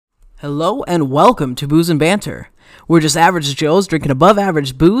Hello and welcome to Booze and Banter. We're just average Joes drinking above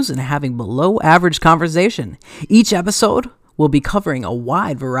average booze and having below average conversation. Each episode will be covering a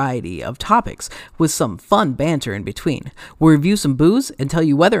wide variety of topics with some fun banter in between. We'll review some booze and tell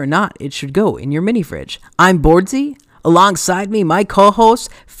you whether or not it should go in your mini fridge. I'm Boardsy. Alongside me, my co-hosts,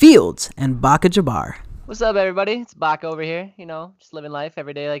 Fields and Baka Jabbar. What's up, everybody? It's Baka over here. Just living life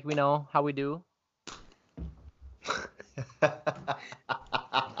every day like we know how we do.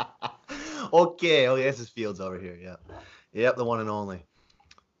 Okay, this is Fields over here. Yep, the one and only.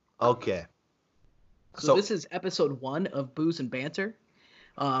 Okay. So this is episode 1 of Booze and Banter.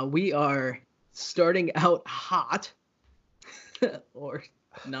 We are starting out hot, or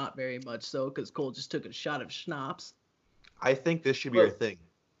not very much so, because Cole just took a shot of schnapps. I think this should be our thing,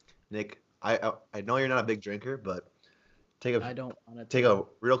 Nick. I know you're not a big drinker, but take a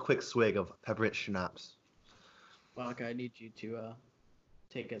real quick swig of peppermint schnapps. Fuck, I need you to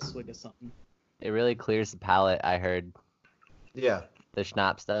take a swig of something. It really clears the palate, I heard. Yeah. The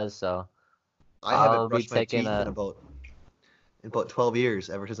schnapps does, so I haven't brushed my teeth in about 12 years,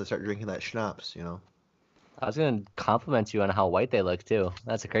 ever since I started drinking that schnapps, I was going to compliment you on how white they look, too.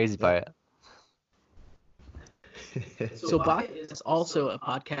 That's the crazy part. So Bach is also a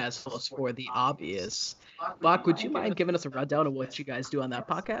podcast host for The Obvious. Bach, would you mind giving us a rundown of what you guys do on that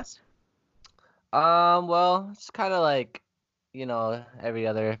podcast? Well, it's kind of like, every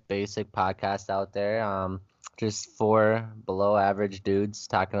other basic podcast out there. Just 4 below average dudes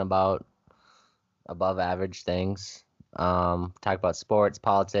talking about above average things. Talk about sports,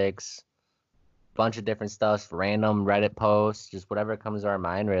 politics, bunch of different stuff, random Reddit posts, just whatever comes to our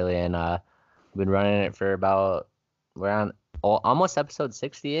mind, really. And we've been running it for we're on almost episode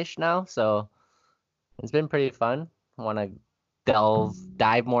 60-ish now, so it's been pretty fun. I want to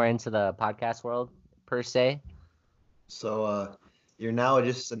dive more into the podcast world, per se. So, you're now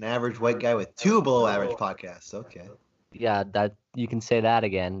just an average white guy with 2 below average podcasts. Okay. Yeah, that you can say that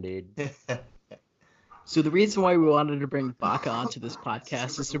again, dude. So the reason why we wanted to bring Baka onto this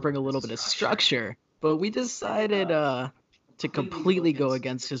podcast is to bring a little bit of structure, but we decided to completely go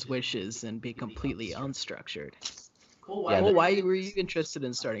against his wishes and be completely unstructured. Cool. Why were you interested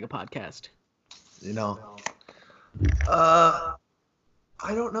in starting a podcast? I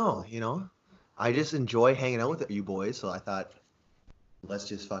don't know, I just enjoy hanging out with you boys, so I thought, let's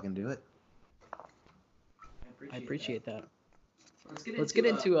just fucking do it. I appreciate that. Let's get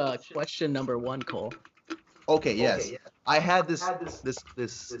into question number 1, Cole. Okay, yes. I had this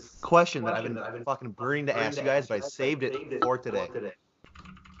question that I've been fucking burning to ask you guys, but I saved it for today.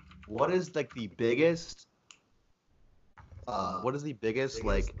 What is the biggest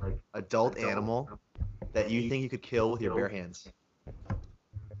like adult animal that you think you could kill with your bare hands?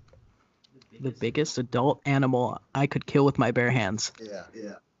 The biggest adult animal I could kill with my bare hands. Yeah.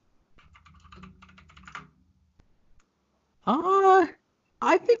 I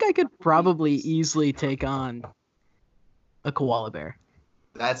think I could probably easily take on a koala bear.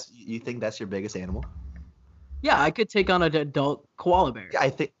 You think that's your biggest animal? Yeah, I could take on an adult koala bear.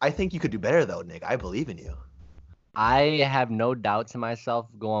 Yeah, I think you could do better though, Nick. I believe in you. I have no doubt to myself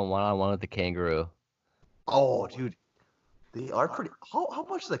going one-on-one with the kangaroo. Oh, dude. They are pretty. How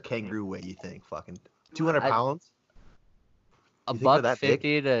much does a kangaroo weigh, you think? Fucking 200 pounds?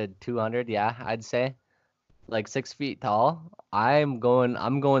 $150 to 200, yeah, I'd say. Like 6 feet tall. I'm going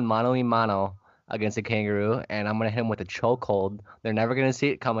mano-a-mano against a kangaroo, and I'm going to hit him with a chokehold. They're never going to see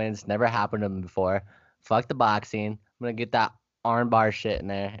it coming. It's never happened to them before. Fuck the boxing. I'm going to get that armbar shit in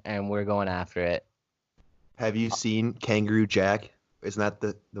there, and we're going after it. Have you seen Kangaroo Jack? Isn't that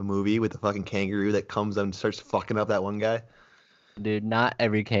the movie with the fucking kangaroo that comes up and starts fucking up that one guy? Dude, not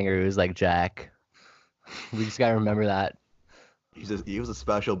every kangaroo is like Jack. We just gotta remember that. He was a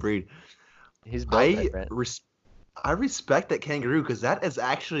special breed. He's built different. I respect that kangaroo because that is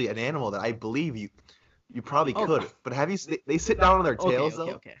actually an animal that I believe you probably could. But they sit down on their tails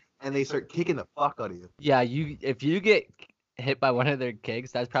and they start kicking the fuck out of you. Yeah, if you get hit by one of their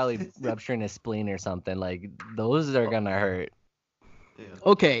kicks, that's probably rupturing a spleen or something. Like those are gonna hurt. Yeah.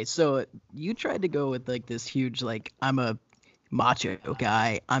 Okay, so you tried to go with this huge I'm a macho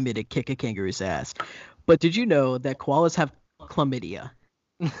guy, I'm gonna kick a kangaroo's ass. But did you know that koalas have chlamydia?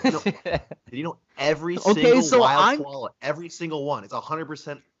 Did you know every single koala, every single one, it's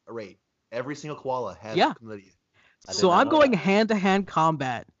 100% rate. Every single koala has chlamydia. So I'm going hand-to-hand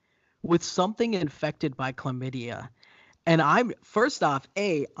combat with something infected by chlamydia. And I'm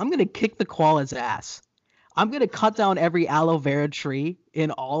gonna kick the koala's ass. I'm gonna cut down every aloe vera tree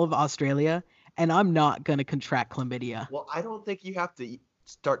in all of Australia, and I'm not gonna contract chlamydia. Well, I don't think you have to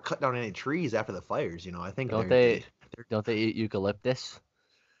start cutting down any trees after the fires. I think don't they eat eucalyptus?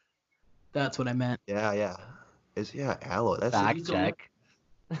 That's what I meant. Yeah. Aloe. That's Fact check.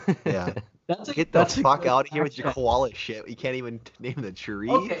 yeah. That's Get the that's a fuck good out of here fact with your check. koala shit. You can't even name the tree.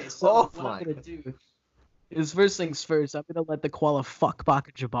 Okay, so Oh what my. I'm gonna do is first things first. I'm gonna let the koala fuck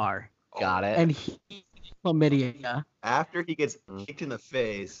Baka Jabbar, Got it. and he chlamydia. After he gets kicked in the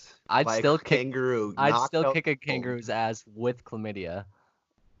face I'd by still a kick- kangaroo, I'd knocked still out kick a cold. kangaroo's ass with chlamydia.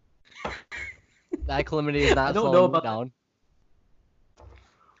 That chlamydia is not I don't slowing know me about down.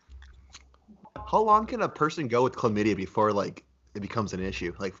 How long can a person go with chlamydia before like it becomes an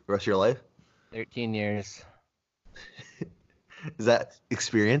issue? Like the rest of your life? 13 years. Is that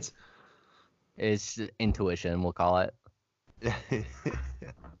experience? It's intuition, we'll call it.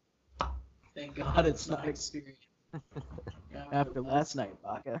 Thank God it's not experience. After last night,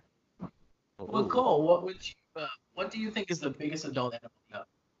 Baka. Well, Cole, what do you think is the biggest adult animal you have?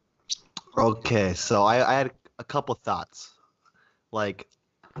 Okay, so I had a couple thoughts, like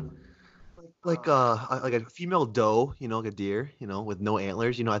a female doe, like a deer, with no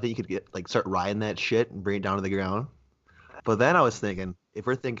antlers. I think you could start riding that shit and bring it down to the ground. But then I was thinking, if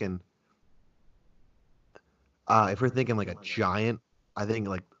we're thinking like a giant, I think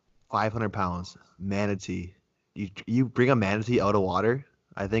like 500 pounds manatee. You bring a manatee out of water,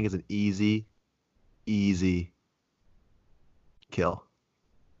 I think it's an easy kill.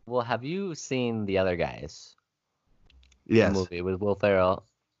 Well, have you seen The Other Guys? Yes. The movie with Will Ferrell.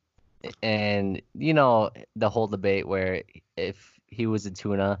 And the whole debate where if he was a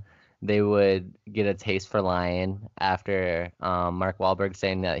tuna, they would get a taste for lion after Mark Wahlberg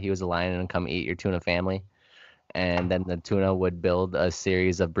saying that he was a lion and come eat your tuna family. And then the tuna would build a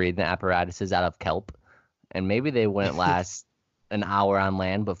series of breathing apparatuses out of kelp. And maybe they wouldn't last an hour on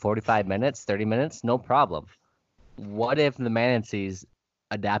land, but 45 minutes, 30 minutes, no problem. What if the manatees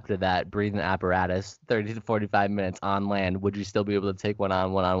adapted that breathing apparatus 30 to 45 minutes on land? Would you still be able to take one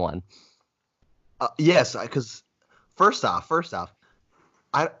on one? Yes, because first off,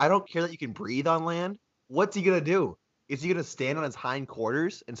 I don't care that you can breathe on land. What's he gonna do? Is he gonna stand on his hind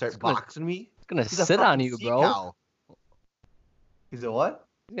quarters and start boxing me? It's gonna He's a sit on fucking you, sea bro. cow. He's a what?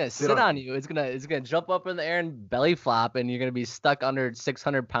 It's gonna sit on you. It's gonna jump up in the air and belly flop, and you're gonna be stuck under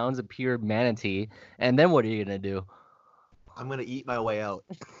 600 pounds of pure manatee. And then what are you gonna do? I'm gonna eat my way out.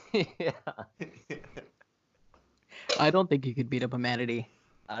 Yeah, I don't think you could beat up a manatee.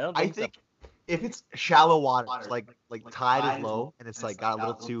 I think if it's shallow water, like tide is low and it's got a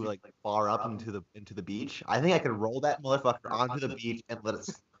little too far up into the beach, I think I could roll that motherfucker onto the beach and let it.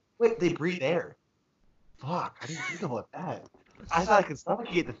 Wait, they breathe air. Fuck, I didn't think about that. I thought I could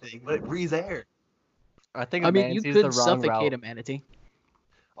suffocate the thing, but it breathes air. I think I mean, you manatee's the could wrong suffocate route. a manatee.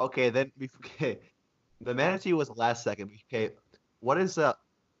 Okay, then the manatee was the last second. Okay, what is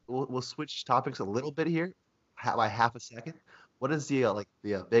we'll switch topics a little bit here, by half a second. What is the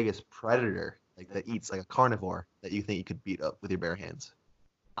biggest predator that eats like a carnivore that you think you could beat up with your bare hands?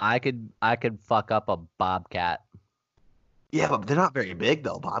 I could fuck up a bobcat. Yeah, but they're not very big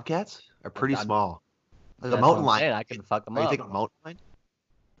though. Bobcats are pretty small. Like a That's mountain what I'm saying, lion. I can fuck them Are you up. thinking mountain lion?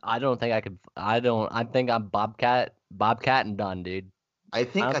 I don't think I could. I think I'm bobcat and done, dude. I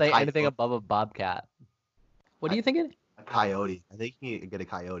think I don't a think coyote. anything above a bobcat. What are you thinking? A coyote. I think you can get a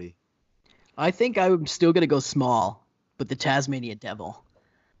coyote. I think I'm still gonna go small, but the Tasmanian devil.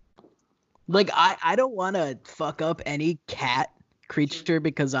 Like I don't want to fuck up any cat creature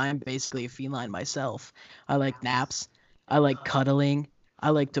because I'm basically a feline myself. I like naps. I like cuddling. I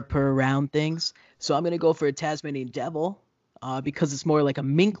like to purr around things. So I'm gonna go for a Tasmanian devil, because it's more like a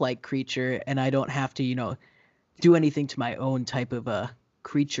mink-like creature, and I don't have to, do anything to my own type of a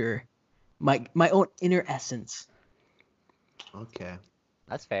creature, my own inner essence. Okay.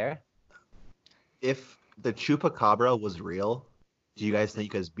 That's fair. If the chupacabra was real, do you guys think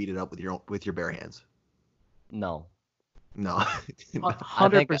you guys beat it up with your bare hands? No. No.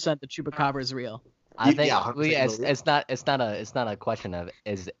 100% the chupacabra is real. I think 100% it's not a question of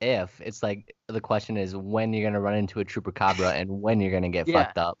is if. It's like the question is when you're gonna run into a chupacabra and when you're gonna get Yeah.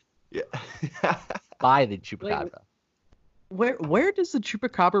 fucked up Yeah. by the chupacabra. Where does the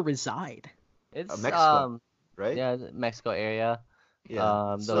chupacabra reside? It's Mexico, right? yeah, Mexico area.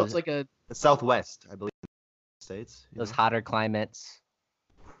 Yeah. So it's like a The Southwest, I believe, States. Those hotter climates.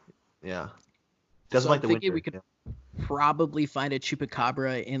 Yeah. Doesn't So like I'm the thinking winter. we could probably find a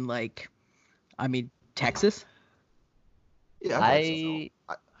chupacabra in Texas. Yeah, I think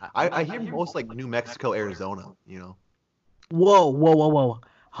so. I hear most New Mexico, Arizona. Whoa.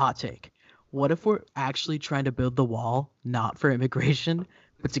 Hot take. What if we're actually trying to build the wall not for immigration,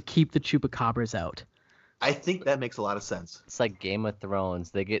 but to keep the chupacabras out? I think that makes a lot of sense. It's like Game of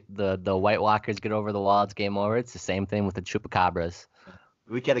Thrones. They get the White Walkers get over the wall. It's game over. It's the same thing with the chupacabras.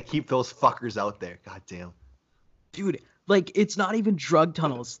 We gotta keep those fuckers out there. God damn. Dude, like it's not even drug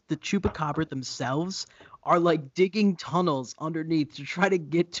tunnels. The chupacabra themselves are like digging tunnels underneath to try to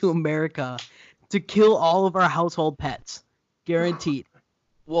get to America to kill all of our household pets. Guaranteed.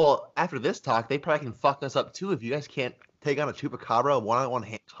 Well, after this talk, they probably can fuck us up too if you guys can't take on a chupacabra one-on-one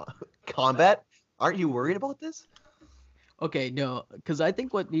combat. Aren't you worried about this? Okay, no, because I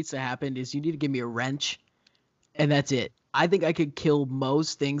think what needs to happen is you need to give me a wrench, and that's it. I think I could kill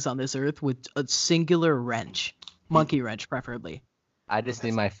most things on this earth with a singular wrench. Monkey wrench, preferably. I just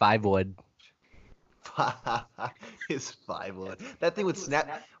need my 5-wood. His 5-wood. That thing would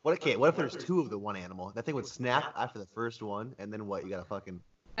snap. What? Okay, what if there's two of the one animal? That thing would snap after the first one, and then what? You gotta fucking.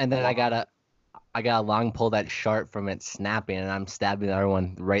 And then I gotta long pull that sharp from it snapping, and I'm stabbing the other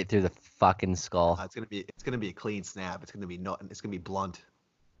one right through the fucking skull. It's gonna be a clean snap. It's gonna be blunt.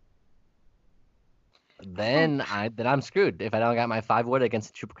 Then I'm screwed. If I don't got my 5-wood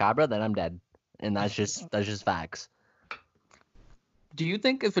against the chupacabra, then I'm dead. And that's just facts. Do you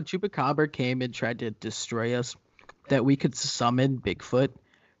think if a chupacabra came and tried to destroy us, that we could summon Bigfoot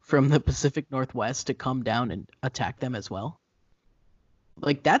from the Pacific Northwest to come down and attack them as well?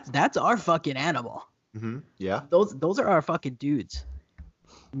 Like that's our fucking animal. Mm-hmm. Yeah. Those are our fucking dudes.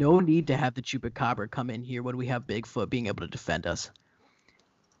 No need to have the chupacabra come in here when we have Bigfoot being able to defend us.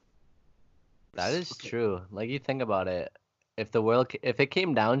 That is true. Like, you think about it, if it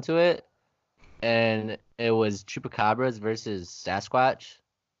came down to it, and it was chupacabras versus Sasquatch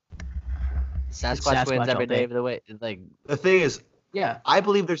Sasquatch wins every all day. day of the way. Like, The thing is, Yeah. I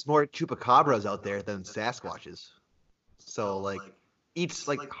believe there's more chupacabras out there than Sasquatches. So like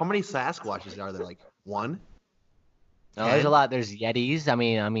how many Sasquatches are there? Like one? no, there's a 10? lot. There's Yetis. I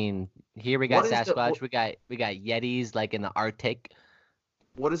mean, here we got What is the- Sasquatch. We got Yetis like in the Arctic.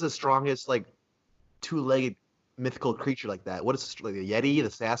 What is the strongest like two-legged mythical creature like that? What is like the Yeti, the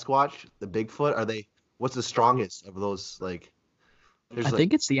Sasquatch, the Bigfoot? What's the strongest of those? Like, there's I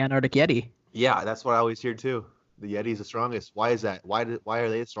think it's the Antarctic Yeti. yeah, that's what I always hear too. The Yeti's the strongest. Why is that? Why are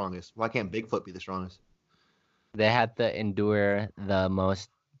they the strongest? Why can't Bigfoot be the strongest? They had to endure the most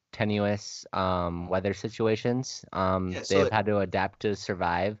tenuous weather situations. so They've had to adapt to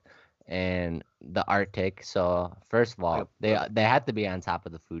survive in the Arctic. So first of all, they had to be on top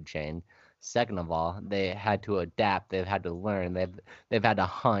of the food chain. Second of all, they had to adapt. They've had to learn. They've had to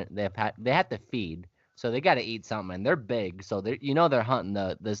hunt. They had to feed. So they got to eat something. And they're big, so they're hunting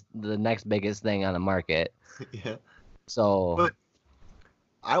the next biggest thing on the market. Yeah. So But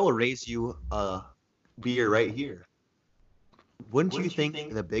I will raise you a beer right here. Wouldn't you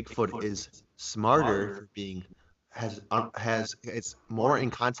think the Bigfoot is smarter for being has it's more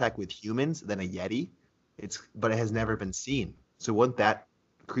in contact with humans than a Yeti? But it has never been seen. So wouldn't that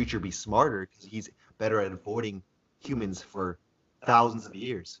creature be smarter because he's better at avoiding humans for thousands of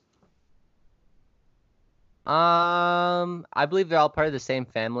years? I believe they're all part of the same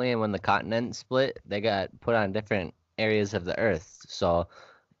family, and when the continent split, they got put on different areas of the Earth. So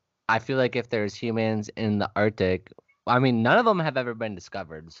I feel like if there's humans in the Arctic, I mean, none of them have ever been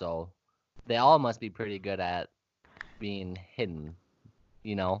discovered, so they all must be pretty good at being hidden,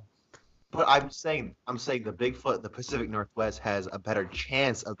 you know? But I'm saying the Bigfoot, the Pacific Northwest, has a better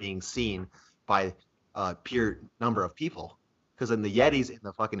chance of being seen by pure number of people. Because in the Yetis in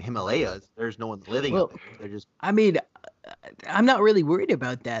the fucking Himalayas, there's no one living up there. They're just I mean, I'm not really worried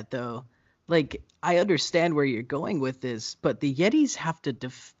about that though. Like, I understand where you're going with this, but the Yetis have to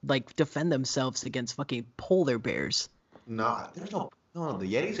defend themselves against fucking polar bears. there's no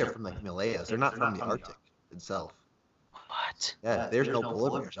the Yetis are from the Himalayas. They're not from the Arctic itself. What? Yeah, there's no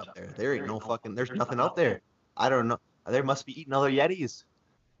polar bears up there. There ain't no fucking there's nothing out there. I don't know. They must be eating other Yetis.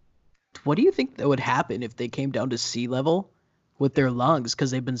 What do you think that would happen if they came down to sea level with their lungs because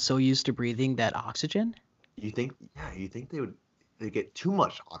they've been so used to breathing that oxygen? You think they get too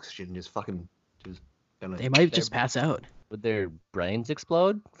much oxygen just gonna They might just pass out. Would their brains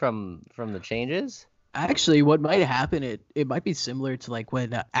explode from the changes? Actually, what might happen, it might be similar to like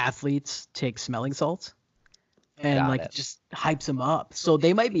when athletes take smelling salts and Got like it. it just hypes them up. So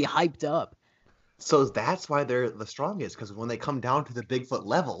they might be hyped up. So that's why they're the strongest, because when they come down to the Bigfoot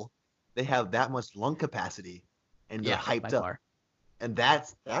level, they have that much lung capacity and they're by hyped up. far. And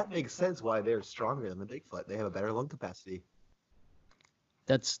that makes sense why they're stronger than the Bigfoot. They have a better lung capacity.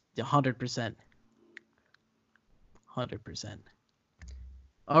 That's 100%. 100%.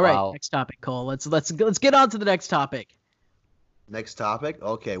 All right, Wow. next topic, Cole. Let's get on to the next topic. Next topic.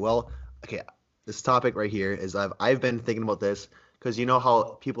 Okay, this topic right here is I've been thinking about this because you know how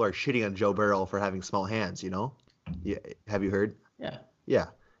people are shitting on Joe Burrow for having small hands, you know? Yeah, have you heard? Yeah. Yeah.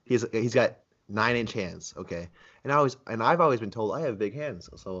 He's got 9-inch hands. Okay, and I've always been told I have big hands.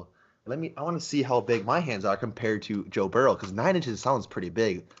 So I want to see how big my hands are compared to Joe Burrow because 9 inches sounds pretty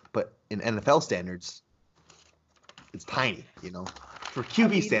big, but in NFL standards, it's tiny. For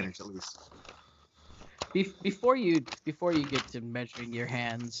QB standards at least. Before you get to measuring your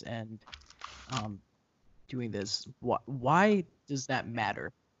hands and doing this, why does that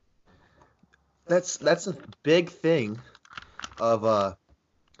matter? That's a big thing of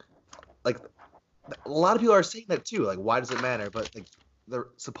like a lot of people are saying that too. Like, why does it matter? But like,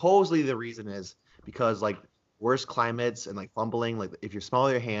 supposedly the reason is because like worse climates and like fumbling. Like, if you're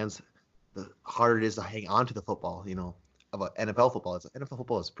smaller your hands, the harder it is to hang on to the football. Of a NFL football. NFL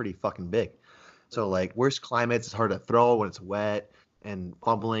football is pretty fucking big. So like worse climates, it's hard to throw when it's wet and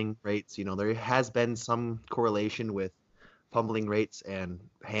fumbling rates. There has been some correlation with fumbling rates and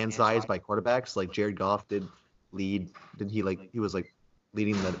hand size by quarterbacks. Like Jared Goff didn't he was like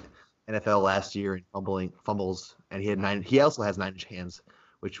leading the NFL last year in fumbles, and he also has 9-inch hands,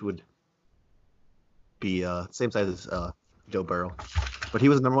 which would be same size as Joe Burrow. But he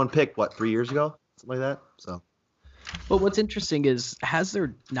was the number 1 pick 3 years ago, something like that. So But what's interesting is, has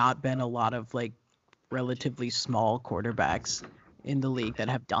there not been a lot of like relatively small quarterbacks in the league that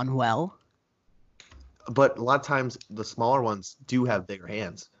have done well? But a lot of times the smaller ones do have bigger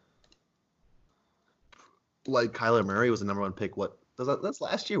hands. Like Kyler Murray was the number 1 pick. That's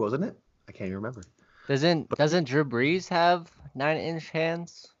last year, wasn't it? I can't even remember. Doesn't Drew Brees have 9-inch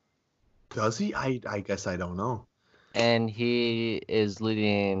hands? Does he? I guess I don't know. And he is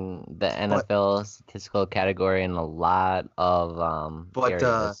leading the NFL statistical category in a lot of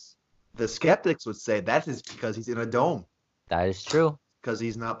areas. The skeptics would say that is because he's in a dome. That is true. Because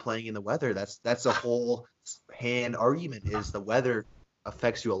he's not playing in the weather. That's a whole hand argument. Is the weather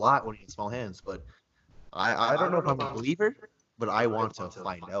affects you a lot when you have small hands. But I don't know if I'm a believer, but I want to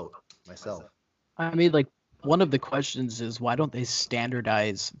find out myself. I mean, like, one of the questions is, why don't they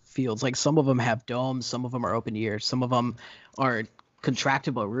standardize fields? Like, some of them have domes, some of them are open air, some of them are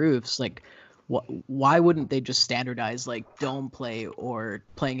contractible roofs. Like, why wouldn't they just standardize like dome play or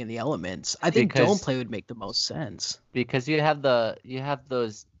playing in the elements? I think dome play would make the most sense. Because you have the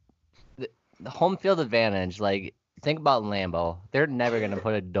home field advantage. Like, think about Lambeau. They're never gonna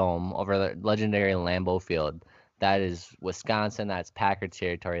put a dome over the legendary Lambeau Field. That is Wisconsin. That's Packer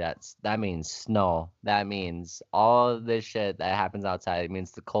territory. That means snow. That means all this shit that happens outside. It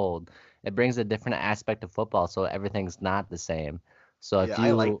means the cold. It brings a different aspect of football, so everything's not the same. So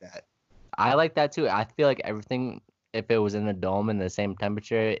I like that. I like that too. I feel like everything, if it was in a dome in the same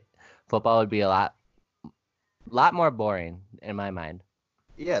temperature, football would be a lot more boring in my mind.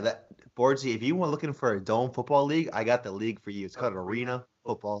 Yeah, Bordsy, if you were looking for a dome football league, I got the league for you. It's called Arena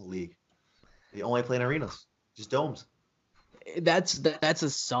Football League. They only play in arenas. Just domes. That's a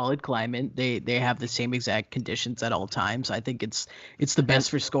solid climate. They have the same exact conditions at all times. I think it's the best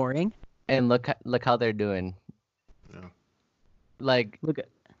for scoring. And look how they're doing. Yeah. Like,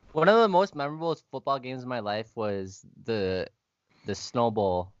 one of the most memorable football games of my life was the Snow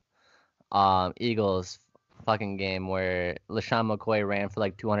Bowl, Eagles fucking game where LeSean McCoy ran for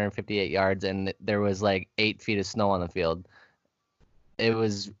like 258 yards and there was like 8 feet of snow on the field. It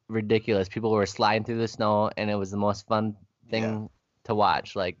was ridiculous. People were sliding through the snow, and it was the most fun thing to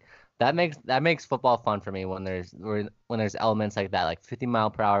watch. Like, that makes football fun for me when there's elements like that, like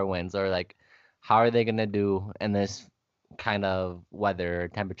 50-mile-per-hour winds, or like how are they gonna do in this kind of weather,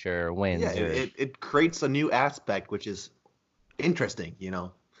 temperature, winds? Yeah, it creates a new aspect, which is interesting.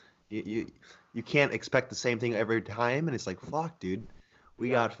 You can't expect the same thing every time, and it's like, fuck, dude, we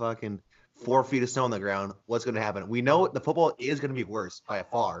got fucking 4 feet of snow on the ground. What's going to happen? We know the football is going to be worse by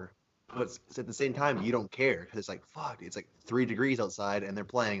far, but at the same time, you don't care because it's like, fuck, it's like 3 degrees outside and they're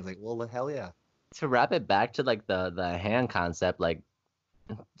playing. It's like, well, the hell yeah. To wrap it back to like the hand concept, like,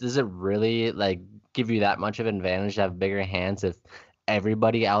 does it really like give you that much of an advantage to have bigger hands if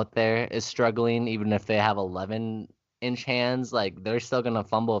everybody out there is struggling, even if they have 11-inch hands? Like, they're still going to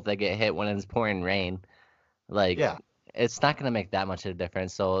fumble if they get hit when it's pouring rain. Like, yeah. It's not going to make that much of a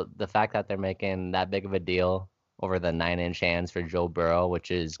difference. So the fact that they're making that big of a deal over the 9-inch hands for Joe Burrow, which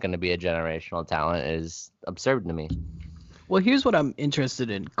is going to be a generational talent, is absurd to me. Well, here's what I'm interested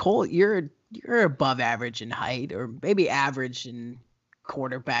in. Cole, you're above average in height, or maybe average in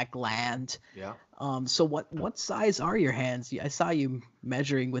quarterback land. Yeah. So what size are your hands? I saw you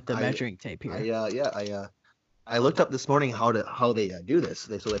measuring with the measuring tape here. I looked up this morning how they do this.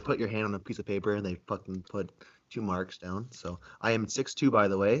 They put your hand on a piece of paper and they fucking put 2 marks down. So I am 6'2", by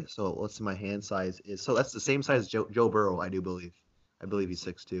the way. So let's see, my hand size is, so that's the same size as Joe Burrow, I do believe. I believe he's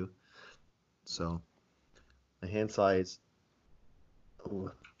 6'2". So my hand size,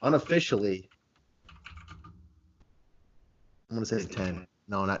 unofficially, gonna say 10.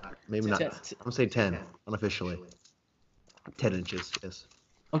 No, not maybe not. I'm gonna say 10 unofficially. 10 inches. Yes.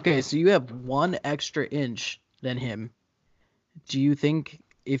 Okay, so you have 1 extra inch than him. Do you think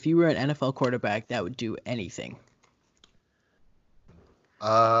if you were an NFL quarterback, that would do anything?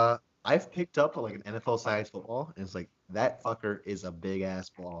 I've picked up like an NFL size football, and it's like that fucker is a big ass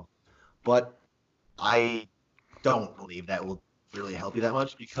ball, but I don't believe that will really help you that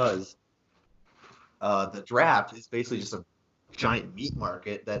much because the draft is basically just a giant meat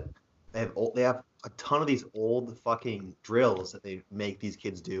market that they have a ton of these old fucking drills that they make these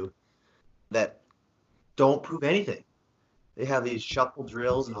kids do that don't prove anything. They have these shuffle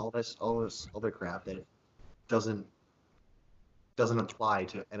drills and all this other crap that doesn't apply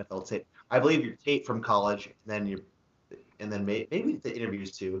to NFL tape. I believe your tape from college, and then maybe the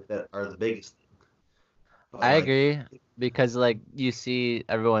interviews too that are the biggest thing. But, I like, agree because like you see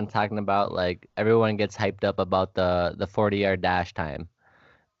everyone talking about like everyone gets hyped up about the 40-yard dash time.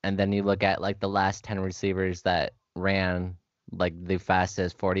 And then you look at like the last 10 receivers that ran like the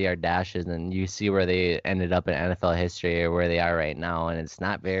fastest 40-yard dashes and you see where they ended up in NFL history or where they are right now and it's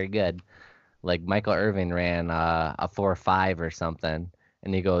not very good. Like Michael Irvin ran a 4.5 or something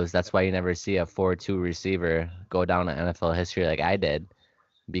and he goes, that's why you never see a 4.2 receiver go down in NFL history like I did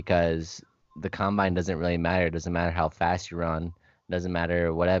because the combine doesn't really matter. It doesn't matter how fast you run. It doesn't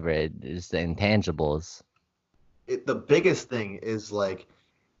matter whatever. It's the intangibles. the biggest thing is like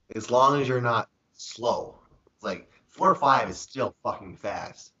as long as you're not slow. Like 4.5 is still fucking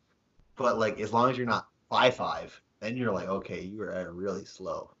fast, but like as long as you're not 5.5, then you're like okay, you are really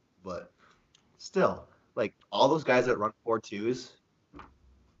slow. But still, like all those guys that run 4.2s,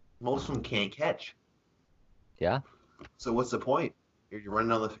 most of them can't catch. Yeah. So what's the point? You're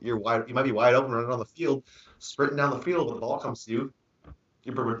running on the you're wide. You might be wide open running on the field, sprinting down the field when the ball comes to you.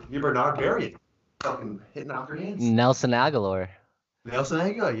 You're Bernard Berrian, fucking hitting off your hands. Nelson Aguilar. Nelson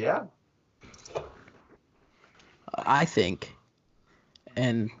Aguilar, yeah. I think,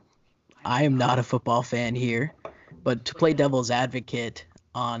 and I am not a football fan here, but to play devil's advocate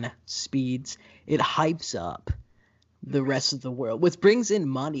on speeds, it hypes up the rest of the world, which brings in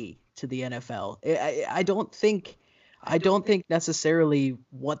money to the NFL. I don't think necessarily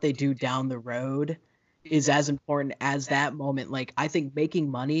what they do down the road is as important as that moment. Like I think making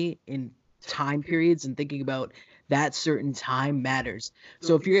money in time periods and thinking about that certain time matters.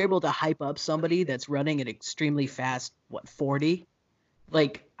 So if you're able to hype up somebody that's running an extremely fast 40,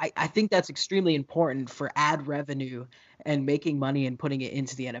 like I think that's extremely important for ad revenue and making money and putting it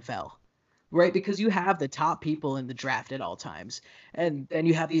into the NFL. Right, because you have the top people in the draft at all times, and then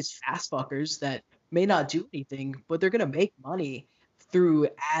you have these fast fuckers that may not do anything, but they're gonna make money through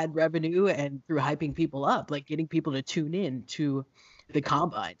ad revenue and through hyping people up, like getting people to tune in to the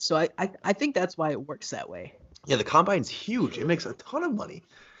combine. So I think that's why it works that way. Yeah, the combine's huge. It makes a ton of money.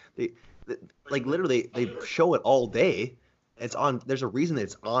 They like literally they show it all day. It's on. There's a reason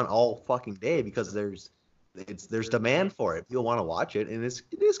it's on all fucking day because there's demand for it. People want to watch it, and it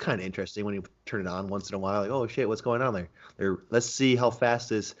is kind of interesting when you turn it on once in a while. Like, oh shit, what's going on there? Let's see how fast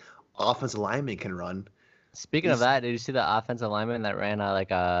this offensive lineman can run. Speaking of that, did you see the offensive lineman that ran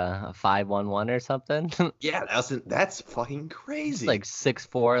like a 5.11 or something? Yeah, that's fucking crazy. It's like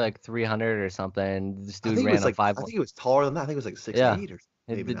 6'4", like 300 or something. This dude ran a 5. I think he was taller than that. I think it was like 6'8" or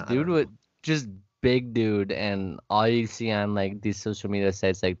maybe the not. dude was just big dude, and all you see on like these social media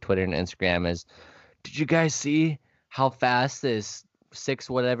sites like Twitter and Instagram is, did you guys see how fast this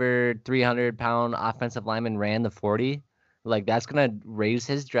 300-pound offensive lineman ran the 40? Like that's gonna raise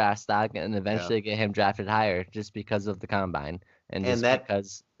his draft stock and eventually get him drafted higher just because of the combine and just that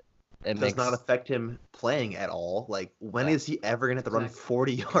because it does not affect him playing at all. Like when is he ever gonna have to run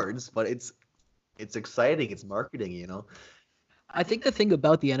 40 yards? But it's exciting. It's marketing, you know. I think the thing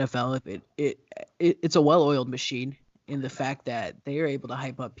about the NFL, it's a well-oiled machine in the fact that they are able to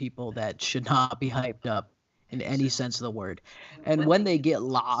hype up people that should not be hyped up in any sense of the word. And when they get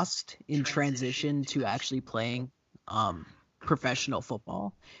lost in transition to actually playing professional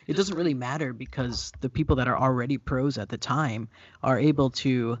football, it doesn't really matter because the people that are already pros at the time are able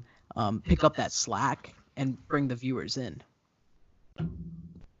to pick up that slack and bring the viewers in.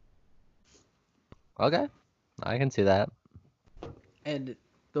 Okay, I can see that. And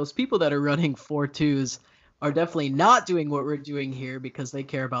those people that are running 4.2s are definitely not doing what we're doing here because they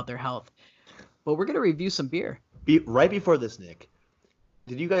care about their health. But we're going to review some beer. Right before this, Nick,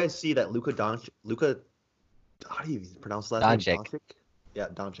 did you guys see that Luka, how do you pronounce the last name? Doncic. Yeah,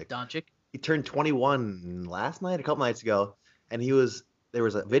 Doncic. Doncic. He turned 21 last night, a couple nights ago, and there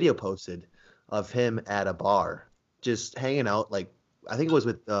was a video posted of him at a bar, just hanging out. Like I think it was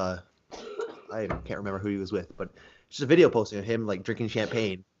with I can't remember who he was with, but just a video posting of him like drinking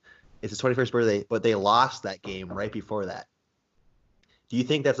champagne. It's his 21st birthday, but they lost that game right before that. Do you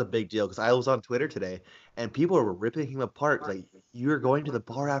think that's a big deal? Because I was on Twitter today, and people were ripping him apart. Like, you're going to the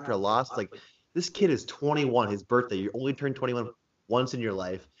bar after a loss. Like, this kid is 21, his birthday. You only turned 21 once in your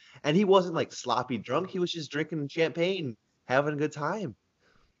life, and he wasn't like sloppy drunk. He was just drinking champagne, having a good time.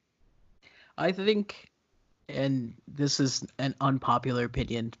 I think, and this is an unpopular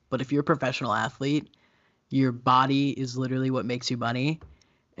opinion, but if you're a professional athlete, your body is literally what makes you money.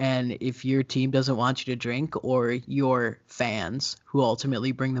 And if your team doesn't want you to drink, or your fans, who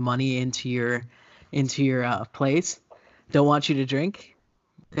ultimately bring the money into your place, don't want you to drink,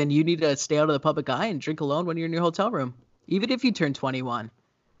 then you need to stay out of the public eye and drink alone when you're in your hotel room, even if you turn 21.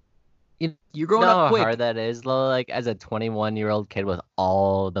 You're growing know up how quick. hard that is, though? Like, as a 21-year-old kid with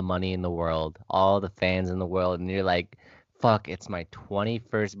all the money in the world, all the fans in the world, and you're like, fuck, it's my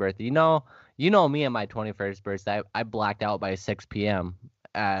 21st birthday. You know me and my 21st birthday. I blacked out by 6 p.m.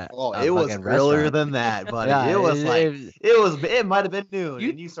 at Oh, a it was fucking earlier restaurant. than that, buddy. Yeah, it was it might have been noon,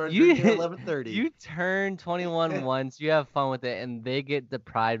 and you started drinking at 11:30. You turn 21 once, you have fun with it, and they get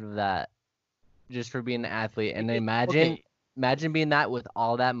deprived of that just for being an athlete. And imagine being that with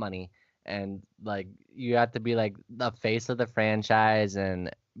all that money, and like you have to be like the face of the franchise, and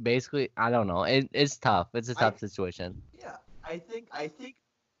basically, I don't know. It's tough. It's a tough situation. Yeah, I think,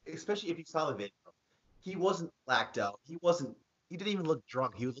 especially if you saw the video, he wasn't blacked out. He didn't even look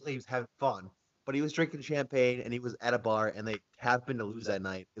drunk. He was having fun, but he was drinking champagne and he was at a bar and they happened to lose that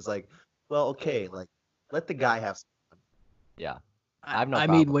night. It's like, well, okay, like let the guy have some fun. Yeah, I have no I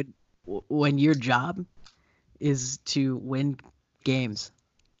problem. mean, when your job is to win games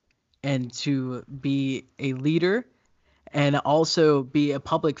and to be a leader and also be a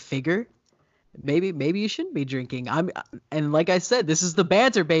public figure, maybe you shouldn't be drinking. And like I said, this is the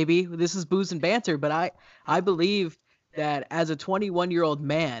banter, baby. This is booze and banter. But I believe that as a 21-year-old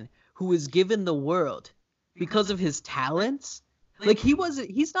man who is given the world because of his talents, like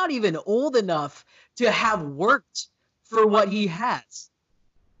he's not even old enough to have worked for what he has.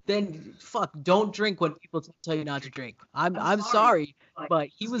 Then fuck, don't drink when people tell you not to drink. I'm sorry, but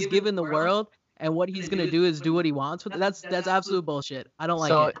he was given the world, and what he's gonna do is do what he wants with it. That's absolute bullshit. I don't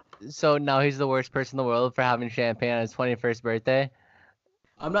like it. So now he's the worst person in the world for having champagne on his 21st birthday.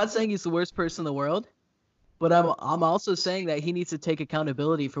 I'm not saying he's the worst person in the world, but I'm also saying that he needs to take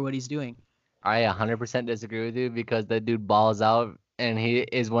accountability for what he's doing. I 100% disagree with you because the dude balls out and he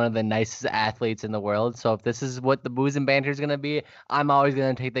is one of the nicest athletes in the world. So if this is what the booze and banter is going to be, I'm always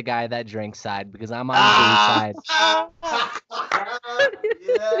going to take the guy that drinks side because I'm on the booze side.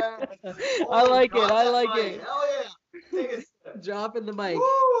 Yeah. I like it. Hell yeah. Dropping the mic.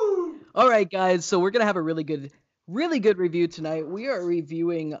 Woo! All right, guys. So we're going to have a really good review tonight. We are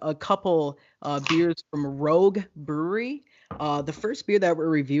reviewing a couple beers from Rogue Brewery. The first beer that we're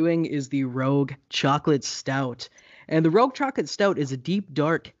reviewing is the Rogue Chocolate Stout. And the Rogue Chocolate Stout is a deep,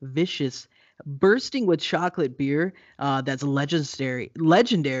 dark, vicious, bursting with chocolate beer that's legendary,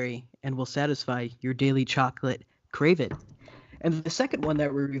 and will satisfy your daily chocolate craving. And the second one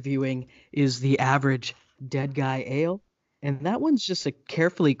that we're reviewing is the Average Dead Guy Ale. And that one's just a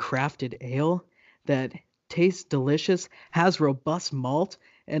carefully crafted ale that tastes delicious, has robust malt,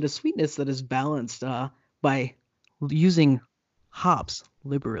 and a sweetness that is balanced by using hops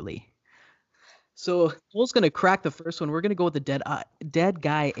liberally. So Cole's going to crack the first one. We're going to go with the Dead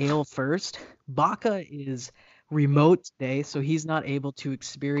Guy Ale first. Baca is remote today, so he's not able to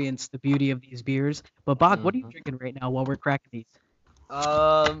experience the beauty of these beers. But Bach, what are you drinking right now while we're cracking these?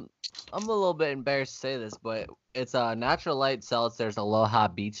 I'm a little bit embarrassed to say this, but it's a Natural Light Seltzer's Aloha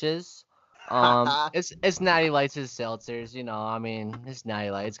Beaches. It's Natty Light's seltzers, you know. I mean, it's Natty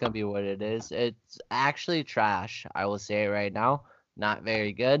Light. It's gonna be what it is. It's actually trash. I will say it right now. Not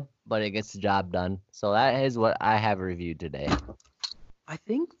very good, but it gets the job done. So that is what I have reviewed today. I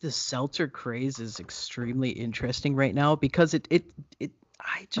think the seltzer craze is extremely interesting right now because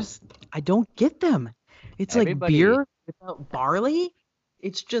I don't get them. It's like beer without barley.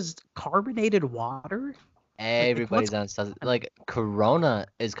 It's just carbonated water. Everybody's on seltzer. Like Corona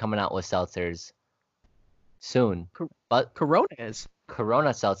is coming out with seltzers soon. But Corona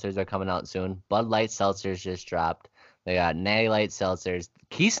seltzers are coming out soon. Bud Light seltzers just dropped. They got Natty Light seltzers.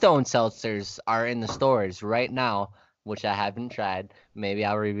 Keystone seltzers are in the stores right now, which I haven't tried. Maybe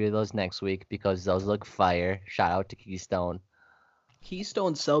I'll review those next week because those look fire. Shout out to Keystone.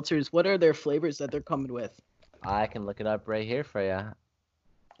 Keystone seltzers, what are their flavors that they're coming with? I can look it up right here for you.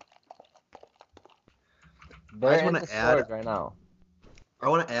 I just want to add right now. I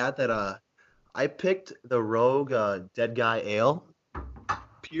want to add that I picked the Rogue Dead Guy Ale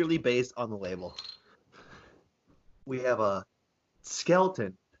purely based on the label. we have a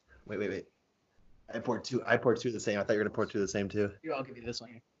skeleton. Wait. I poured two. I poured two the same. I thought you were gonna pour two the same too. Here, I'll give you this one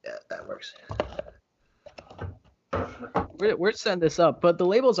here. Yeah, that works. We're setting this up, but the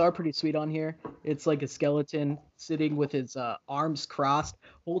labels are pretty sweet on here. It's like a skeleton sitting with his arms crossed,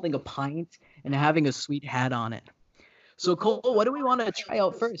 holding a pint, and having a sweet hat on it. So, Cole, what do we want to try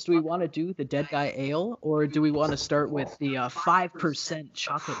out first? Do we want to do the Dead Guy Ale, or do we want to start with the 5%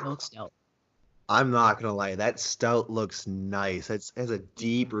 chocolate milk stout? I'm not gonna lie, that stout looks nice. It has a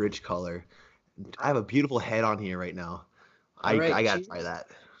deep, rich color. I have a beautiful head on here right now. I gotta cheers. try that.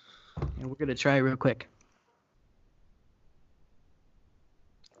 And we're gonna try it real quick.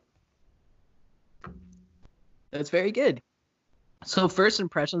 That's very good. So first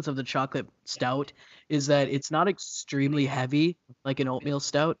impressions of the chocolate stout is that it's not extremely heavy like an oatmeal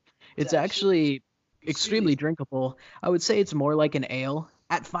stout. It's actually extremely drinkable. I would say it's more like an ale.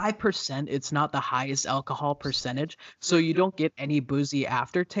 At 5%, it's not the highest alcohol percentage, so you don't get any boozy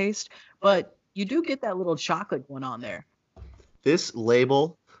aftertaste, but you do get that little chocolate one on there. This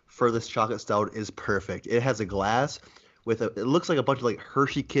label for this chocolate stout is perfect. It has a glass with it looks like a bunch of like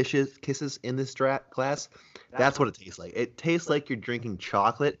Hershey kisses in this glass. That's what it tastes like. It tastes like you're drinking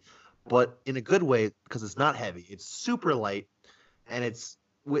chocolate, but in a good way because it's not heavy. It's super light, and is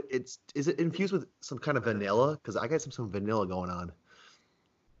it infused with some kind of vanilla? Because I got some vanilla going on.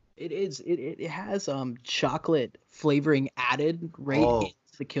 It is. It has chocolate flavoring added right into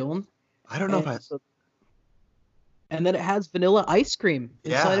the kiln. I don't know if I. And then it has vanilla ice cream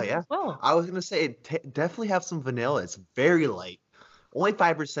inside of it as well. I was gonna say it definitely have some vanilla. It's very light, only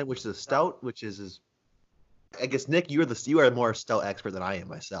 5%, which is a stout, which is. I guess Nick, you are more stout expert than I am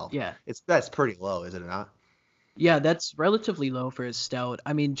myself. Yeah, that's pretty low, is it not? Yeah, that's relatively low for a stout.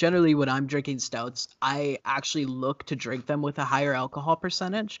 I mean, generally when I'm drinking stouts, I actually look to drink them with a higher alcohol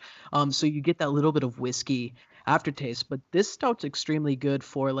percentage. So you get that little bit of whiskey aftertaste. But this stout's extremely good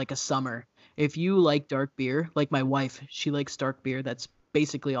for like a summer. If you like dark beer, like my wife, she likes dark beer. That's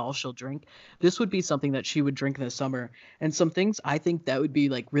basically all she'll drink. This would be something that she would drink in the summer. And some things I think that would be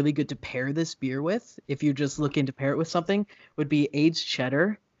like really good to pair this beer with, if you're just looking to pair it with something, would be aged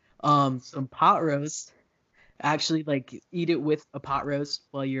cheddar, some pot roast. Actually, like eat it with a pot roast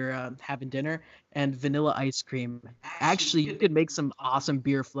while you're having dinner, and vanilla ice cream. Actually, you could make some awesome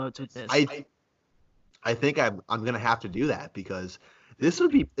beer floats with this. I think I'm gonna have to do that because this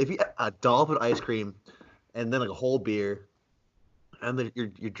would be if you a dollop of ice cream, and then like a whole beer, and then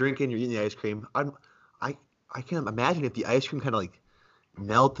you're drinking, you're eating the ice cream. I can imagine if the ice cream kind of like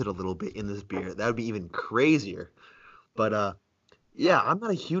melted a little bit in this beer, that would be even crazier. But yeah, I'm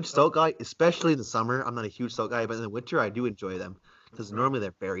not a huge stout guy, especially in the summer. I'm not a huge stout guy, but in the winter, I do enjoy them because normally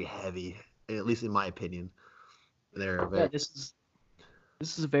they're very heavy, at least in my opinion. They're very... This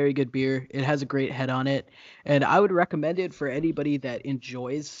is a very good beer. It has a great head on it, and I would recommend it for anybody that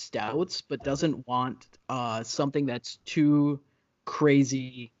enjoys stouts but doesn't want something that's too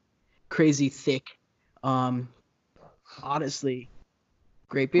crazy thick. Honestly,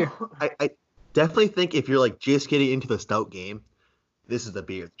 great beer. I definitely think if you're like just getting into the stout game, this is the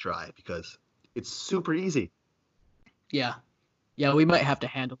beer to try because it's super easy. Yeah, we might have to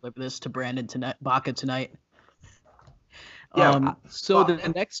hand deliver this to Brandon tonight, Baca tonight. Yeah. So the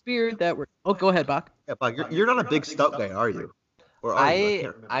next beer that we're go ahead, Bach. Yeah, Bach, you're not a big stout guy, are you? Or are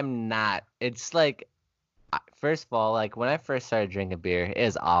you? I'm not. It's like, first of all, like when I first started drinking beer, it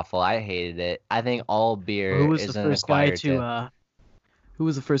was awful. I hated it. I think all beer Who was is the an first guy acquired to? Who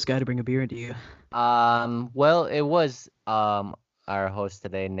was the first guy to bring a beer into you? Well, it was our host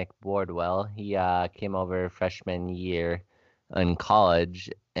today, Nick Wardwell. He came over freshman year in college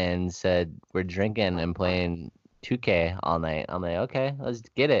and said, "We're drinking and playing 2K all night." I'm like, "Okay, let's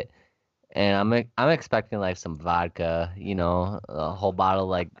get it." And I'm expecting like some vodka, a whole bottle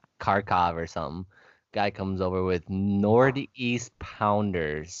like Kharkov or something. Guy comes over with Northeast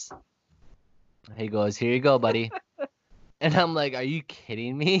Pounders. He goes, "Here you go, buddy." And I'm like, "Are you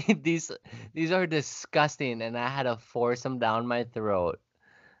kidding me? These are disgusting." And I had to force them down my throat.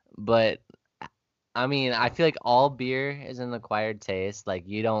 But I mean, I feel like all beer is an acquired taste. Like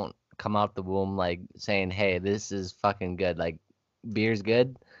you don't come out the womb like saying, "Hey, this is fucking good." Like beer's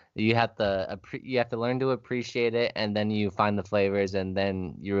good. You have to learn to appreciate it, and then you find the flavors, and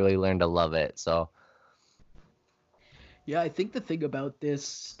then you really learn to love it. So. Yeah, I think the thing about this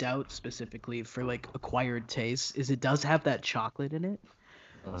stout specifically for like acquired taste is it does have that chocolate in it.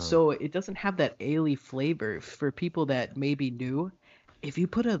 So it doesn't have that ale flavor. For people that may be new, if you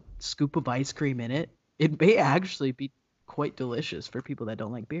put a scoop of ice cream in it, it may actually be quite delicious for people that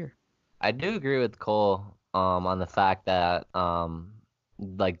don't like beer. I do agree with Cole on the fact that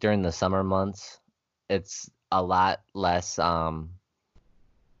like during the summer months, a lot less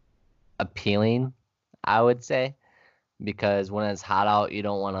appealing, I would say, because when it's hot out, you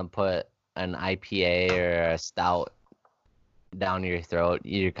don't want to put an IPA or a stout down your throat.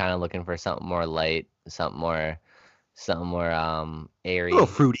 You're kind of looking for something more light, something more A little airy,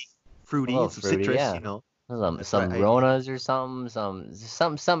 fruity, a little some fruity, citrus, yeah. you know. That's Some right. Ronas or something,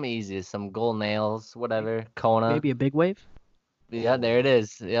 some easy, some Gold Nails, whatever, Kona. Maybe a big wave. Yeah, there it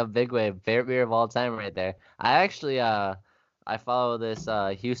is. Yeah, Big Wave, favorite beer of all time, right there. I actually I follow this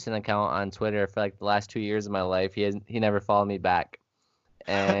Houston account on Twitter for like the last 2 years of my life. He never followed me back,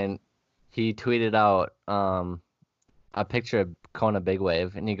 and he tweeted out a picture of Kona Big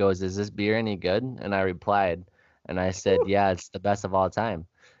Wave, and he goes, "Is this beer any good?" And I replied, and I said, "Yeah, it's the best of all time."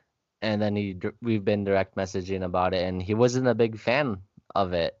 And then we've been direct messaging about it, and he wasn't a big fan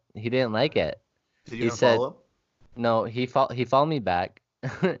of it. He didn't like it. Did He you said, unfollow him? no, he followed me back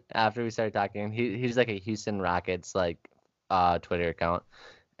after we started talking. He's like a Houston Rockets like Twitter account,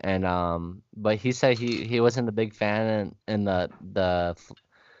 and but he said he wasn't a big fan, and the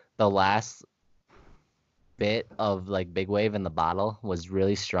last bit of like Big Wave in the bottle was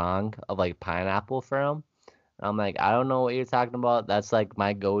really strong of like pineapple for him. I'm like, I don't know what you're talking about. That's like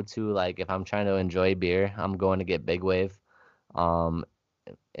my go-to. Like if I'm trying to enjoy beer, I'm going to get Big Wave. Um,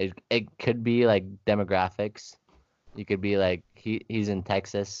 it could be like demographics. You could be like he's in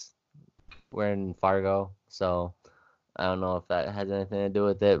Texas, we're in Fargo, so I don't know if that has anything to do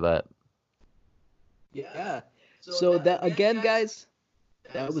with it, but Yeah. So that again, guys,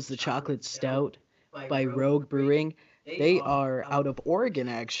 that was the chocolate stout by Rogue Brewing. They are out of Oregon,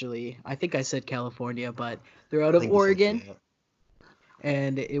 actually. I think I said California, but they're out I of think you said Oregon, yeah.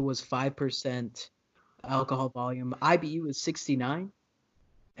 and it was 5% alcohol volume. IBU is 69,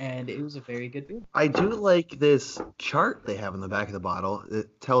 and it was a very good beer. I do like this chart they have in the back of the bottle.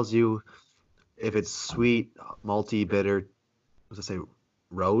 It tells you if it's sweet, malty, bitter, what's it say,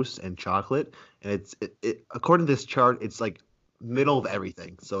 roast, and chocolate. And it according to this chart, it's like middle of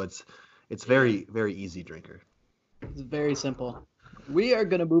everything. So it's very, very easy drinker. It's very simple. We are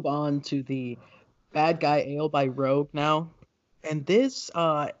gonna move on to the Bad Guy Ale by Rogue now. And this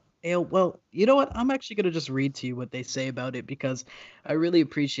ale, well, you know what? I'm actually gonna just read to you what they say about it because I really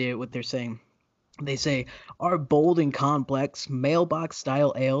appreciate what they're saying. They say, our bold and complex mailbox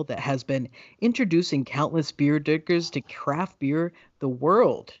style ale that has been introducing countless beer drinkers to craft beer the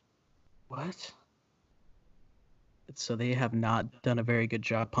world. What? So they have not done a very good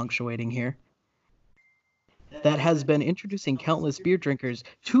job punctuating here. That has been introducing countless beer drinkers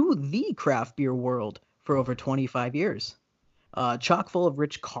to the craft beer world for over 25 years. Chock full of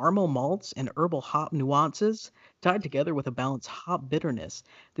rich caramel malts and herbal hop nuances, tied together with a balanced hop bitterness.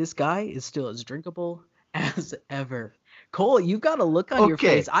 This guy is still as drinkable as ever. Cole, you've got a look on your Okay.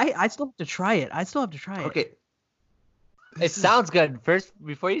 face. I still have to try it. Okay. it This is- sounds good. First,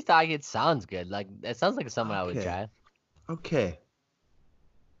 before you talk, it sounds good. Like it sounds like something I would Okay. try. Okay.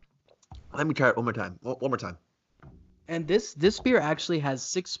 Let me try it one more time. One more time. And this beer actually has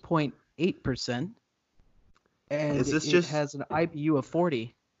 6.8%. And Is this it just- has an IBU of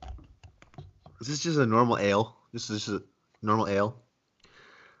 40. Is this just a normal ale? This is just a normal ale.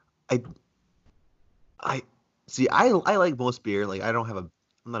 I see. I like most beer. Like I don't have a.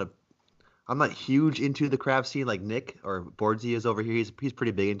 I'm not huge into the craft scene like Nick or Bordsy is over here. He's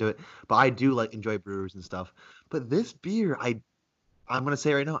pretty big into it. But I do like enjoy brewers and stuff. But this beer, I'm gonna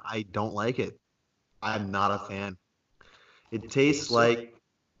say right now, I don't like it. I'm not a fan. It tastes like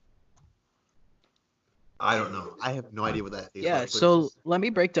I don't know. I have no idea what that tastes Yeah, like. but so it's just- let me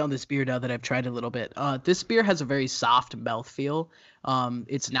break down this beer now that I've tried a little bit. This beer has a very soft mouthfeel.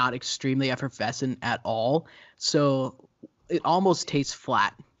 It's not extremely effervescent at all, so it almost tastes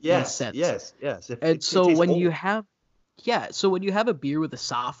flat. in a yes, sense. yes. And so tastes when old. you have a beer with a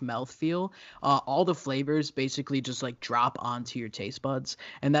soft mouthfeel, all the flavors basically just like drop onto your taste buds,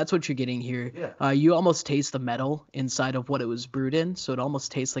 and that's what you're getting here. Yeah. You almost taste the metal inside of what it was brewed in, so it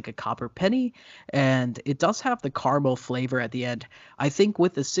almost tastes like a copper penny, and it does have the caramel flavor at the end. I think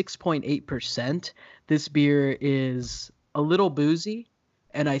with the 6.8%, this beer is a little boozy,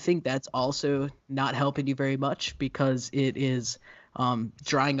 and I think that's also not helping you very much because it is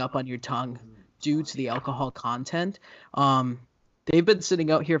drying up on your tongue due to the alcohol content. They've been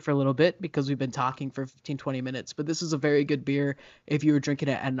sitting out here for a little bit because we've been talking for 15-20 minutes, but this is a very good beer if you were drinking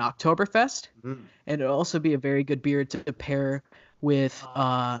it at an Oktoberfest, Mm. and it'll also be a very good beer to pair with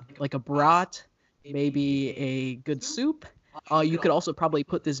like a brat, maybe a good soup. You could also probably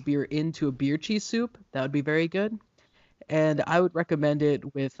put this beer into a beer cheese soup. That would be very good. And I would recommend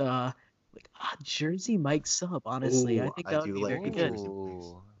it with Jersey Mike's sub, honestly. I Ooh, think I that would do be like very a good. Jersey.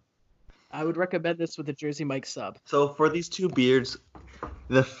 Ooh. I would recommend this with a Jersey Mike sub. So for these two beers,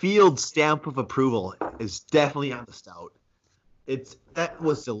 the field stamp of approval is definitely on the stout. That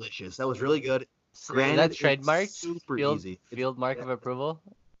was delicious. That was really good. Granted, That's it's trademarked. super Field, easy. Field mark of approval.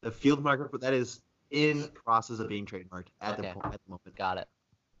 The field marker that is in process of being trademarked at Okay. the moment. Got it.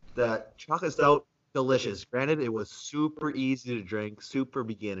 The chocolate stout, delicious. Granted, it was super easy to drink, super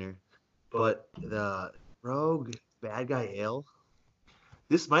beginner, but the Rogue Bad Guy Ale.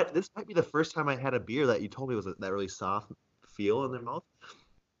 This might be the first time I had a beer that you told me was that really soft feel in their mouth.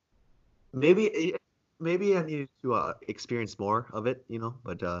 Maybe I needed to experience more of it,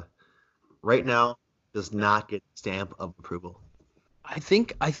 but right now does not get stamp of approval. I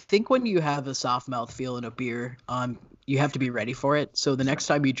think when you have a soft mouth feel in a beer, you have to be ready for it. So the next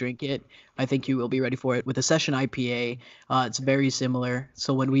time you drink it, I think you will be ready for it. With a Session IPA, it's very similar.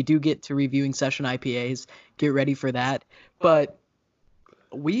 So when we do get to reviewing Session IPAs, get ready for that. But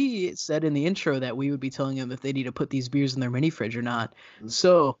we said in the intro that we would be telling them if they need to put these beers in their mini fridge or not.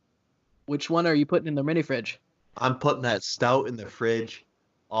 So which one are you putting in their mini fridge? I'm putting that stout in the fridge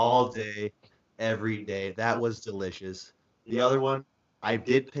all day, every day. That was delicious. The other one, I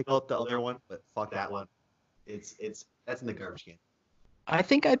did pick out the other one, but fuck that one. That's in the garbage can. I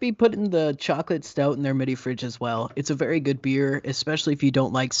think I'd be putting the chocolate stout in their mini fridge as well. It's a very good beer, especially if you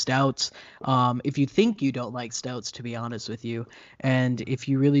don't like stouts. If you think you don't like stouts, to be honest with you, and if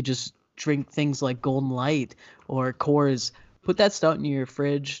you really just drink things like Golden Light or Coors, put that stout in your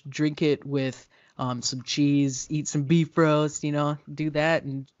fridge. Drink it with some cheese, eat some beef roast. Do that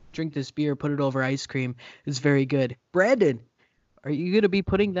and drink this beer. Put it over ice cream. It's very good. Brandon, are you gonna be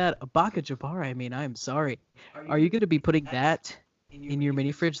putting that Baka Jabbar? I mean, I'm sorry. Are you gonna be putting that in your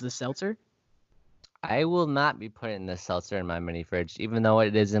mini fridge, the seltzer? I will not be putting the seltzer in my mini fridge, even though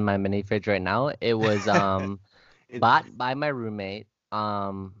it is in my mini fridge right now. It was bought by my roommate.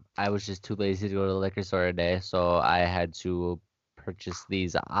 I was just too lazy to go to the liquor store today, so I had to purchase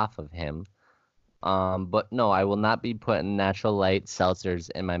these off of him. But no, I will not be putting Natural Light seltzers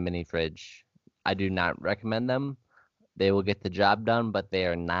in my mini fridge. I do not recommend them. They will get the job done, but they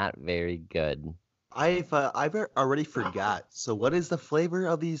are not very good. I've already forgot. So what is the flavor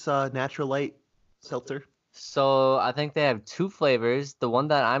of these Natural Light seltzer? So I think they have two flavors. The one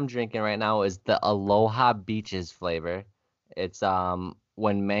that I'm drinking right now is the Aloha Beaches flavor. It's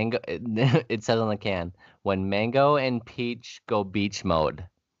when mango it says on the can, when mango and peach go beach mode.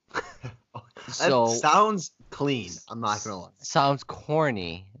 That sounds clean. I'm not gonna lie. Sounds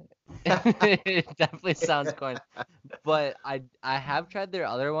corny. It definitely sounds corny. But I have tried their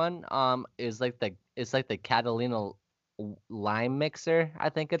other one. It's like the Catalina lime mixer, I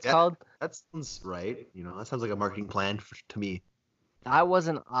think it's called. That sounds right. That sounds like a marketing plan to me. That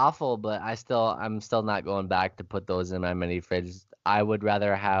wasn't awful, but I'm still not going back to put those in my mini fridge. I would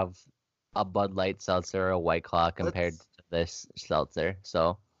rather have a Bud Light seltzer or a White Claw compared to this seltzer.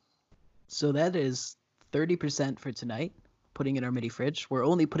 So that is 30% for tonight, putting in our mini fridge. We're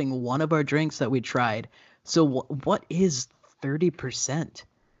only putting one of our drinks that we tried. So what is 30%?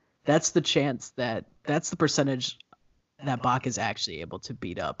 That's the percentage that Bach is actually able to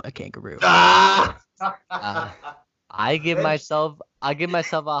beat up a kangaroo. I give myself a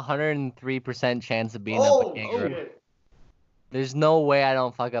 103% chance of beating up a kangaroo. Okay. There's no way I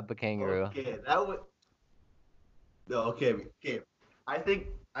don't fuck up a kangaroo. Okay, that would. No, okay. I think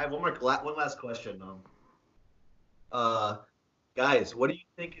I have one last question. Guys, what do you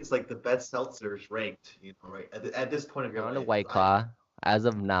think is like the best seltzers ranked? Right at this point of your life. On a White Claw, as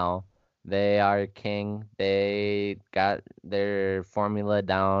of now, they are king. They got their formula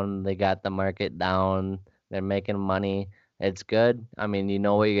down. They got the market down. They're making money. It's good. I mean, you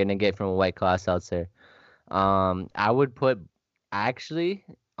know what you're gonna get from a White Claw seltzer. I would put, actually,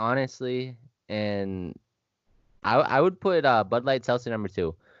 honestly, and I would put Bud Light Seltzer number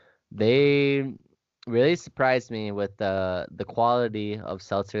 2. They really surprised me with the quality of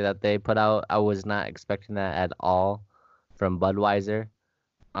seltzer that they put out. I was not expecting that at all from Budweiser.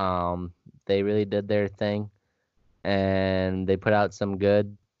 They really did their thing, and they put out some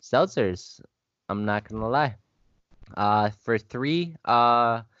good seltzers. I'm not gonna lie. For 3,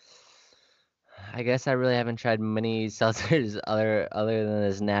 I guess I really haven't tried many seltzers other than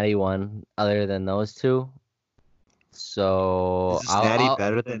this Natty one, other than those two. So is this Natty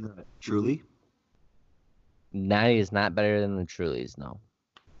better than Truly? Natty is not better than the Trulies, no.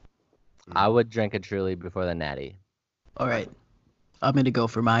 I would drink a Truly before the Natty. All right. I'm going to go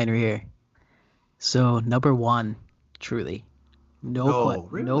for mine right here. So, number 1, Truly.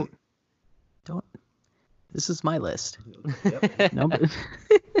 Really? No. Don't. This is my list. Yep.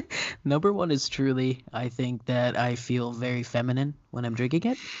 Number 1 is Truly. I think that I feel very feminine when I'm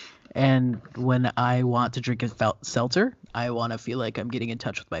drinking it. And when I want to drink a seltzer, I want to feel like I'm getting in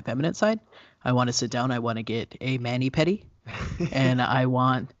touch with my feminine side. I want to sit down. I want to get a mani-pedi, and I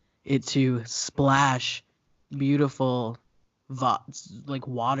want it to splash beautiful, like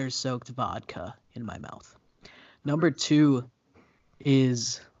water-soaked vodka in my mouth. Number 2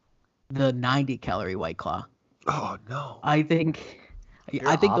 is the 90-calorie White Claw. Oh no! I think You're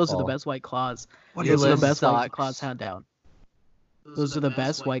those are the awful. best White Claws. What are Those you are the Your best list White Claws sucks. hand down. Those are the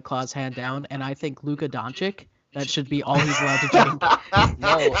best White Claws hand down, and I think Luka Doncic, that should be all he's allowed to drink.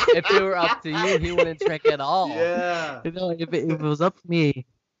 No, if it were up to you, he wouldn't drink at all. Yeah. You know, if it was up to me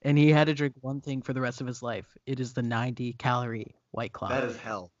and he had to drink one thing for the rest of his life, it is the 90-calorie White Claw. That is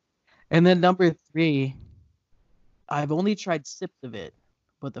hell. And then number 3, I've only tried sips of it,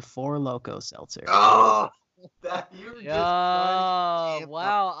 but the Four Loko seltzer. Oh, that you were Yo, just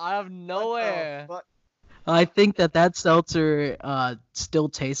wow, out of nowhere. I think that seltzer still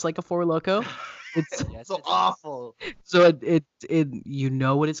tastes like a Four Loko. It's Yes, so it does. awful. so it you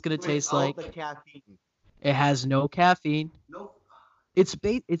know what it's gonna taste Without like. the caffeine. It has no caffeine. No. It's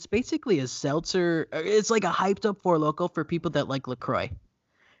basically a seltzer. It's like a hyped up Four Loko for people that like LaCroix,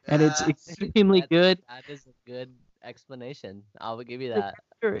 and it's extremely That- good. That is a good explanation. I will give you that.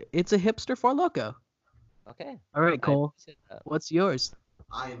 It's a hipster Four Loko. Okay. All right, I Cole, appreciate that. what's yours?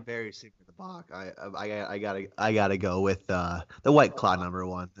 I am very sick with the Bach. I gotta go with the White Claw number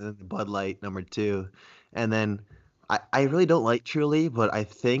 1, and then the Bud Light number 2, and then I really don't like Truly, but I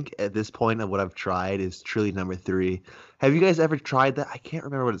think at this point of what I've tried is Truly number 3. Have you guys ever tried that? I can't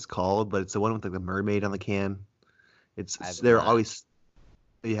remember what it's called, but it's the one with like the mermaid on the can. I have They're not. always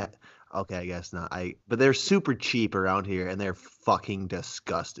yeah. Okay, I guess not. But they're super cheap around here, and they're fucking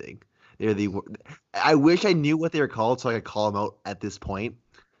disgusting. I wish I knew what they were called so I could call them out at this point,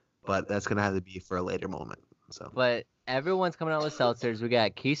 but that's gonna have to be for a later moment. So But everyone's coming out with seltzers. We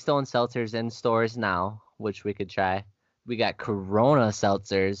got Keystone seltzers in stores now, which we could try. We got Corona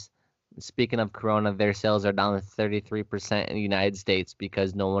seltzers. Speaking of Corona, their sales are down to 33% in the United States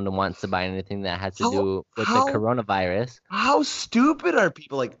because no one wants to buy anything that has to do with the how- coronavirus. how stupid are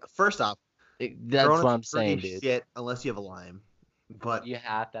people? Like, first off, That's Corona's what I'm free saying, dude. shit unless you have a lime. But You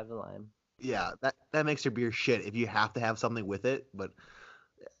have to have a lime. yeah, that makes your beer shit if you have to have something with it. But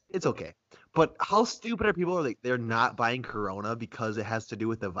it's okay. But how stupid are people? Like, they're not buying Corona because it has to do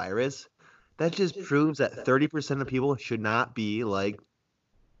with the virus. That just proves that 30% of people should not be like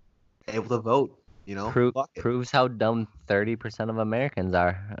able to vote. You know, Fuck it. Proves how dumb 30% of Americans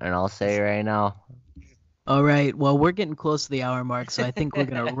are. And I'll say it right now. All right, well, we're getting close to the hour mark, so I think we're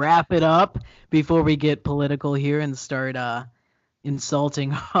gonna wrap it up before we get political here and start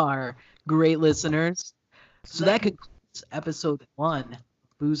insulting our great listeners. So that concludes episode 1,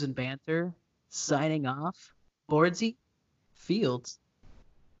 Booze and Banter. Signing off, Boardsy, Fields,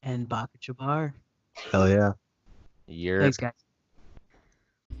 and Baka Chabar. Hell yeah. You're Thanks, guys.